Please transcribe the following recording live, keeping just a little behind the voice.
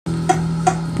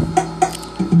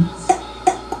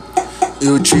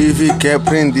Eu tive que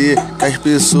aprender que as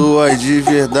pessoas de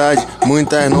verdade,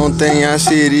 muitas não têm a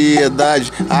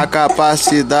seriedade, a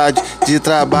capacidade de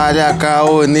trabalhar com a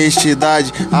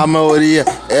honestidade. A maioria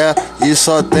é e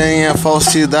só tem a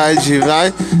falsidade.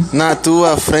 Vai na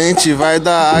tua frente, vai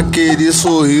dar aquele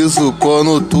sorriso.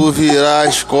 Quando tu virar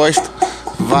as costas,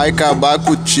 vai acabar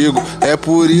contigo. É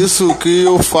por isso que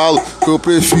eu falo que eu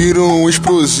prefiro um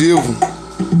explosivo.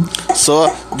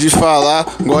 Só de falar,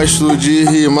 gosto de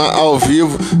rimar ao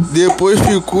vivo. Depois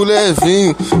fico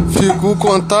levinho, fico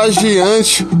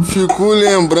contagiante. Fico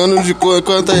lembrando de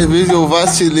quantas vezes eu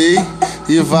vacilei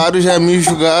e vários já me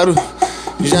julgaram.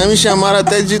 Já me chamaram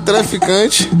até de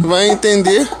traficante. Vai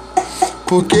entender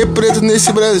porque preto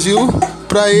nesse Brasil.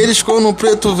 Pra eles, quando o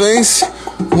preto vence,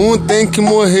 um tem que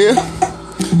morrer.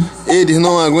 Eles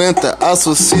não aguentam a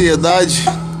sociedade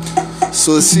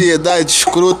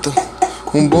escrota.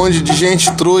 Um bonde de gente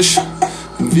trouxa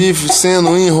vive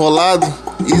sendo enrolado,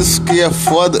 isso que é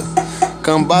foda.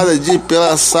 Cambada de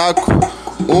pela saco.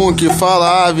 Um que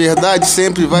fala a verdade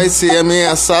sempre vai ser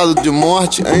ameaçado de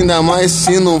morte. Ainda mais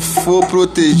se não for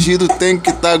protegido, tem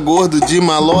que tá gordo de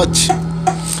malote.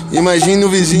 Imagine o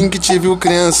vizinho que te viu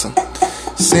criança,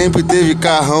 sempre teve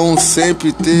carrão,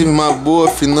 sempre teve uma boa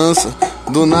finança.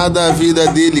 Do nada a vida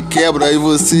dele quebra e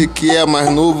você que é mais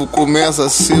novo começa a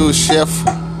ser o chefe.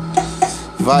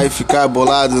 Vai ficar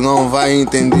bolado, não vai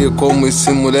entender como esse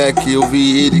moleque eu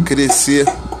vi ele crescer.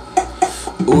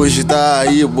 Hoje tá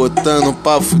aí botando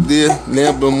pra fuder.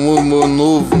 Lembra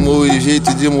meu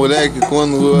jeito de moleque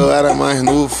quando eu era mais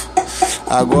novo.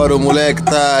 Agora o moleque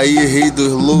tá aí, rei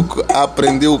dos loucos.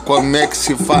 Aprendeu como é que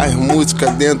se faz música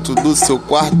dentro do seu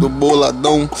quarto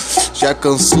boladão. Já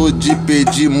cansou de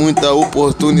pedir muita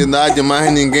oportunidade,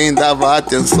 mas ninguém dava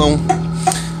atenção.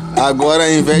 Agora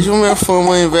ao invés de minha fama,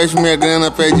 ao invés de minha grana,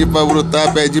 pede pra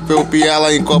brotar, pede pra eu piar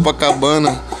lá em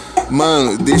Copacabana.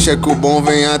 Mano, deixa que o bom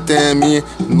venha até mim.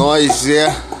 Nós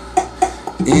é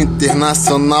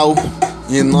internacional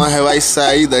e nós vai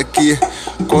sair daqui.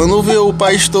 Quando vê o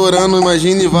pai estourando,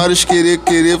 imagine vários querer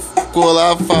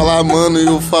colar, falar, mano, e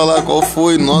eu falar qual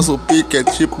foi. Nosso pique é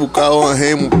tipo o Cauã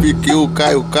Remo, pique o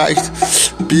Caio Castro,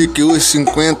 pique os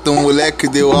 50, o moleque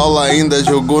deu aula ainda,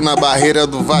 jogou na barreira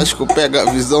do Vasco, pega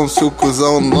a visão, seu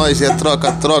cuzão. Nós é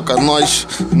troca-troca, nós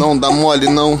não dá mole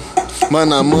não.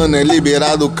 Mano a mano é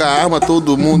liberado com a arma,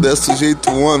 todo mundo é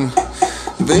sujeito homem.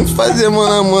 Vem fazer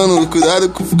mano a mano, cuidado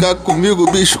com ficar comigo,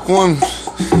 o bicho come.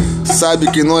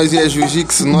 Sabe que nós é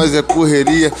jiu-jitsu, nós é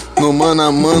correria. No mano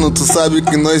a mano, tu sabe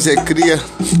que nós é cria.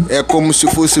 É como se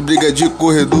fosse briga de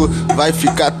corredor, vai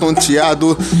ficar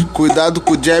tonteado. Cuidado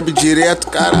com o jab direto,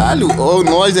 caralho. Ou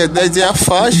nós é 10 e a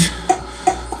faixa.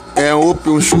 É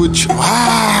um chute.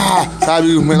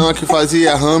 Sabe os menor que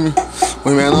fazia rame?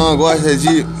 Os menor gosta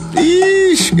de...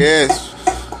 Ih, esquece.